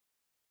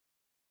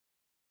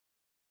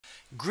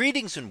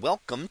Greetings and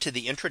welcome to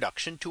the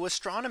introduction to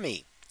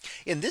astronomy.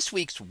 In this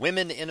week's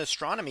Women in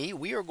Astronomy,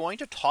 we are going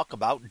to talk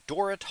about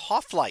Dorrit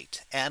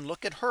Hoffleit and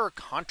look at her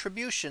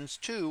contributions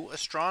to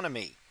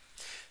astronomy.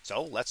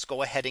 So let's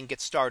go ahead and get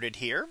started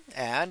here.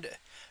 And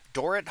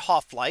Dorrit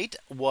Hoffleit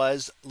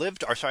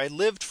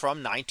lived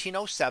from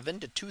 1907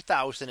 to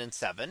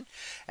 2007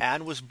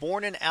 and was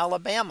born in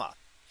Alabama.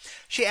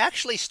 She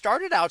actually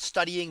started out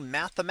studying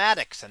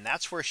mathematics, and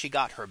that's where she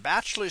got her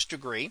bachelor's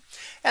degree,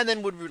 and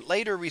then would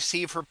later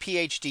receive her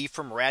PhD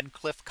from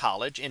Radcliffe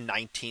College in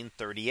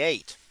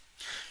 1938.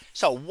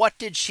 So what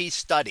did she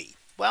study?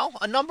 Well,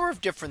 a number of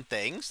different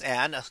things,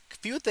 and a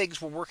few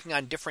things were working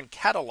on different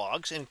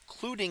catalogs,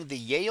 including the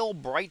Yale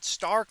Bright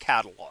Star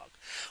catalog,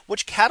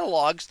 which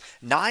catalogs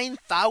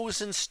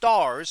 9,000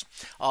 stars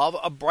of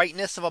a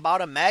brightness of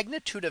about a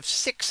magnitude of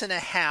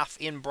 6.5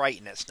 in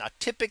brightness. Now,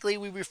 typically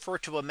we refer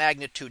to a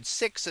magnitude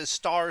 6 as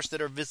stars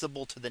that are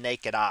visible to the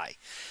naked eye.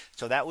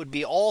 So that would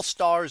be all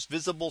stars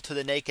visible to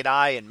the naked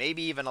eye, and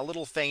maybe even a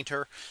little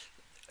fainter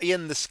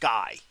in the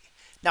sky.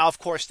 Now, of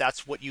course,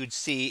 that's what you'd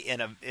see in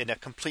a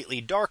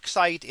completely dark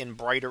site. In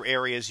brighter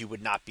areas, you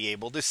would not be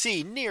able to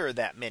see near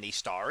that many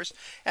stars.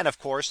 And of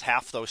course,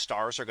 half those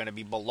stars are going to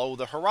be below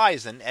the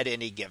horizon at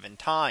any given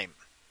time.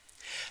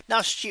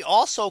 Now, she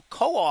also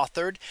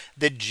co-authored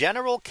the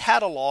General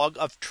Catalog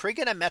of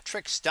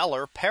Trigonometric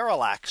Stellar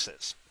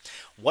Parallaxes.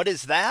 What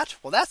is that?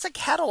 Well, that's a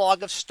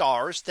catalog of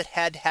stars that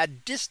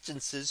had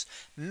distances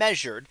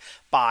measured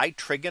by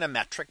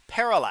trigonometric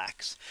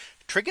parallax.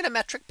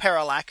 Trigonometric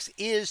parallax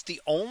is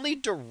the only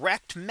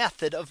direct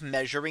method of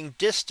measuring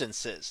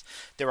distances.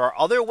 There are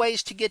other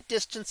ways to get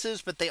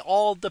distances, but they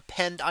all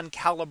depend on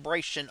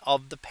calibration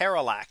of the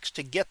parallax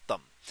to get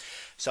them.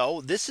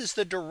 So this is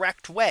the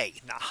direct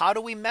way. Now, how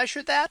do we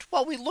measure that?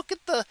 Well, we look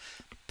at the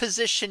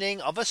positioning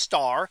of a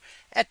star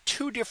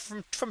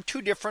from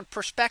two different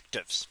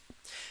perspectives.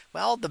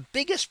 Well, the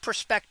biggest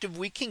perspective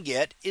we can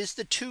get is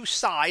the two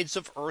sides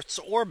of Earth's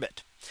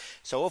orbit.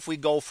 So if we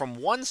go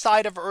from one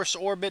side of Earth's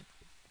orbit,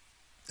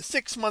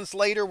 6 months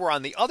later, we're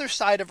on the other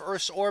side of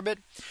Earth's orbit.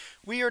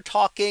 We are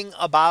talking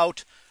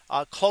about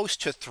close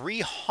to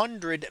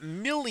 300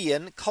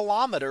 million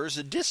kilometers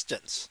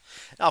distance.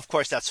 Now, of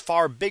course, that's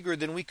far bigger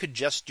than we could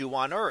just do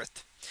on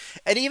Earth.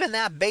 And even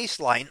that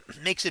baseline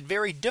makes it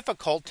very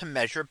difficult to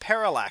measure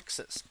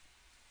parallaxes.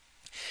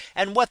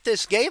 And what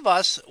this gave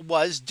us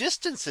was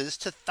distances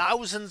to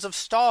thousands of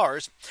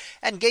stars,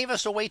 and gave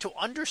us a way to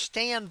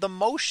understand the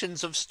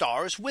motions of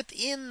stars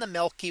within the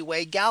Milky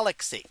Way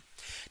galaxy.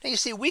 Now, you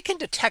see, we can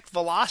detect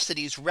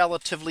velocities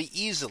relatively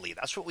easily.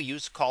 That's what we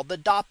use called the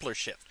Doppler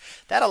shift.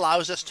 That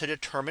allows us to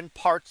determine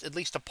at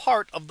least a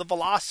part of the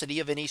velocity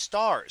of any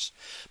stars.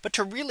 But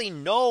to really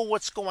know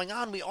what's going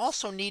on, we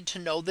also need to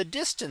know the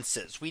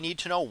distances. We need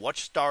to know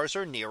which stars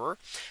are nearer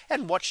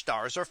and which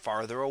stars are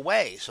farther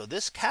away. So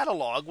this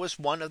catalog was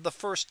one of the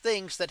first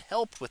things that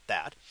helped with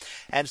that,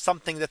 and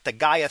something that the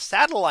Gaia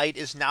satellite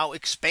is now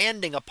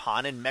expanding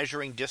upon and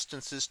measuring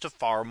distances to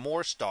far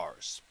more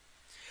stars.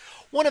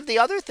 One of the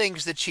other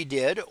things that she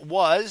did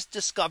was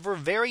discover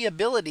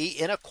variability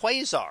in a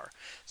quasar.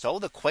 So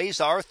the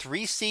quasar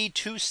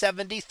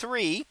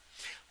 3C273,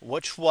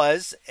 which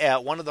was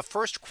one of the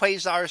first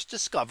quasars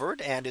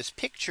discovered and is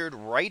pictured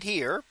right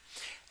here.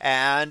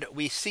 And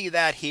we see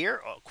that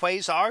here. A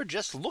quasar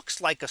just looks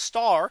like a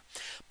star,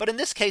 but in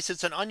this case,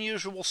 it's an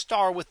unusual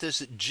star with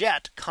this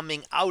jet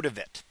coming out of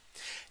it.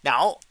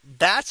 Now,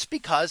 that's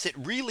because it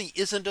really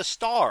isn't a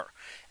star.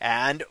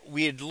 And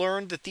we had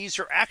learned that these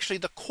are actually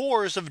the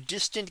cores of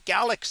distant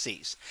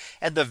galaxies.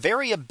 And the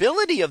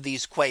variability of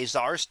these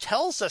quasars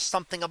tells us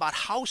something about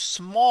how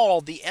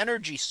small the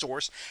energy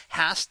source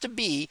has to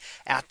be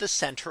at the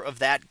center of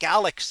that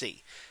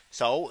galaxy.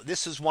 So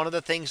this is one of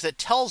the things that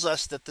tells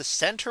us that the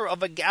center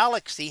of a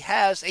galaxy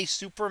has a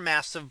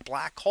supermassive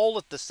black hole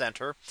at the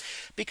center,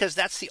 because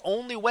that's the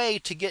only way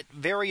to get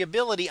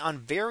variability on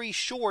very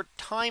short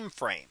time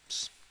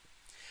frames.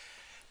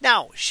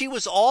 Now, she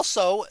was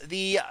also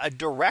the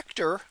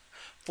director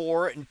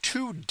for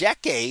 2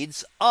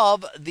 decades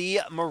of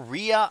the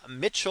Maria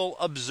Mitchell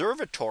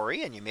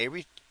Observatory. And you may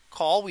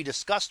recall we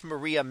discussed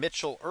Maria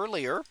Mitchell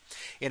earlier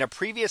in a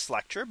previous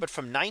lecture. But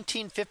from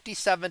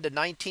 1957 to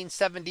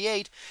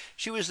 1978,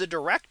 she was the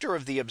director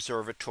of the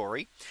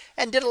observatory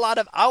and did a lot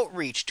of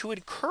outreach to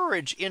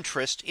encourage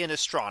interest in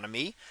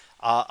astronomy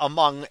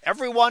among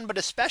everyone, but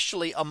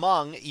especially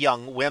among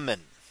young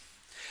women.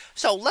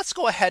 So let's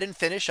go ahead and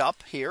finish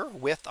up here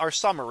with our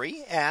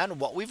summary. And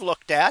what we've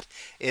looked at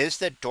is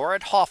that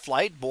Dorrit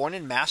Hoffleit, born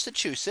in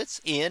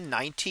Massachusetts in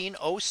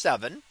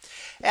 1907,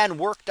 and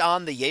worked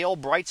on the Yale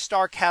Bright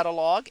Star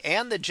catalog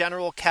and the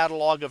General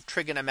Catalog of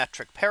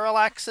Trigonometric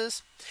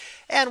Parallaxes,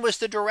 and was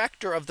the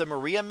director of the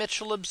Maria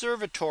Mitchell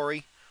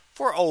Observatory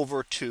for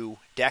over 2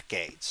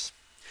 decades.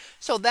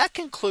 So that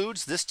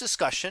concludes this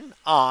discussion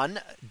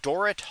on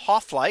Dorrit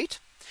Hoffleit.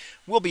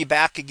 We'll be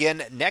back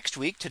again next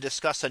week to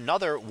discuss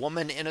another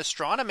woman in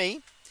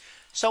astronomy.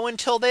 So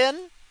until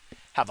then,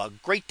 have a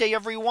great day,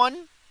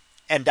 everyone,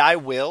 and I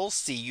will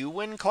see you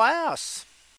in class.